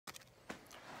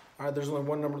All right, there's only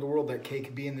one number in the world that k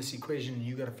could be in this equation, and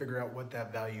you got to figure out what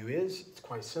that value is. It's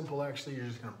quite simple, actually. You're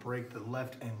just going to break the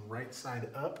left and right side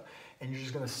up, and you're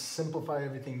just going to simplify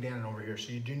everything down over here.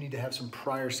 So you do need to have some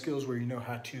prior skills where you know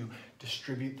how to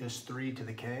distribute this 3 to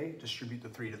the k, distribute the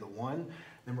 3 to the 1.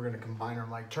 Then we're going to combine our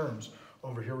like terms.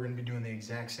 Over here, we're going to be doing the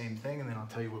exact same thing, and then I'll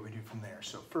tell you what we do from there.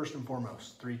 So first and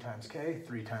foremost, 3 times k,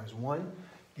 3 times 1,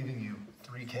 giving you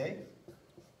 3k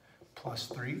plus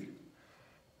 3.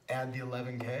 Add the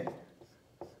 11k.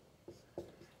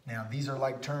 Now these are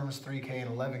like terms, 3k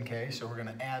and 11k, so we're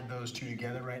going to add those two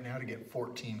together right now to get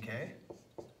 14k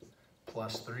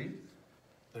plus 3.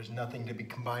 There's nothing to be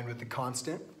combined with the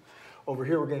constant. Over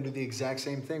here we're going to do the exact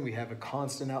same thing. We have a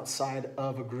constant outside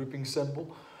of a grouping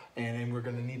symbol, and then we're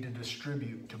going to need to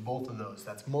distribute to both of those.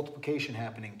 That's multiplication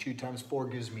happening. 2 times 4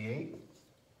 gives me 8.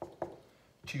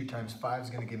 2 times 5 is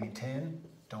going to give me 10.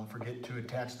 Don't forget to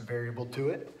attach the variable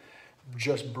to it.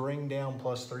 Just bring down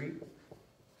plus 3.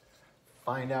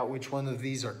 Find out which one of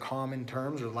these are common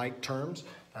terms or like terms.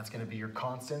 That's going to be your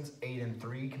constants. 8 and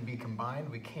 3 can be combined.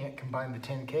 We can't combine the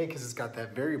 10k because it's got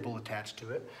that variable attached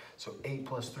to it. So 8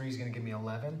 plus 3 is going to give me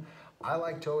 11. I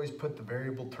like to always put the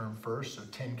variable term first, so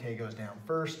 10k goes down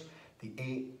first. The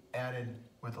 8 added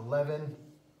with 11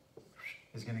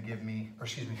 is going to give me, or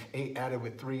excuse me, 8 added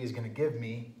with 3 is going to give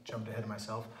me, jumped ahead of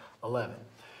myself, 11.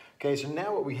 Okay, so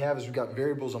now what we have is we've got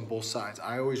variables on both sides.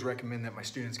 I always recommend that my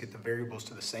students get the variables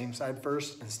to the same side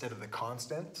first instead of the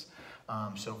constants.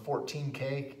 So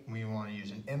 14k, we want to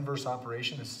use an inverse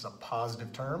operation. This is a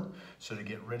positive term, so to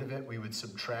get rid of it, we would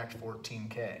subtract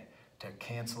 14k to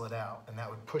cancel it out, and that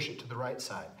would push it to the right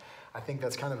side. I think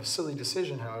that's kind of a silly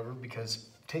decision, however, because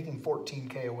taking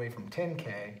 14k away from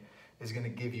 10k is going to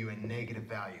give you a negative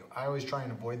value. I always try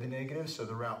and avoid the negatives, so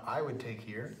the route I would take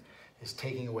here is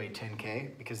taking away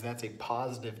 10k, because that's a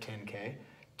positive 10k.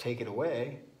 Take it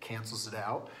away, cancels it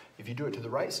out. If you do it to the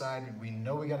right side, we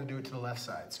know we got to do it to the left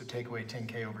side, so take away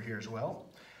 10k over here as well.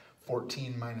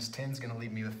 14 minus 10 is going to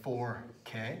leave me with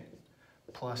 4k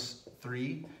plus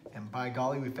 3, and by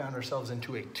golly, we found ourselves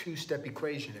into a two-step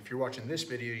equation. If you're watching this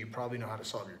video, you probably know how to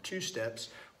solve your 2 steps.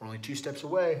 We're only 2 steps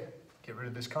away. Get rid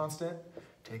of this constant,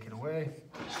 take it away,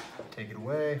 take it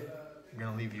away. We're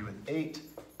going to leave you with 8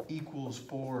 equals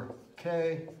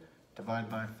 4k, divide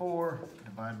by 4,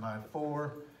 divide by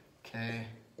 4, k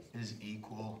is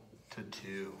equal to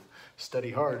 2.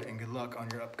 Study hard and good luck on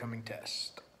your upcoming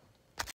test.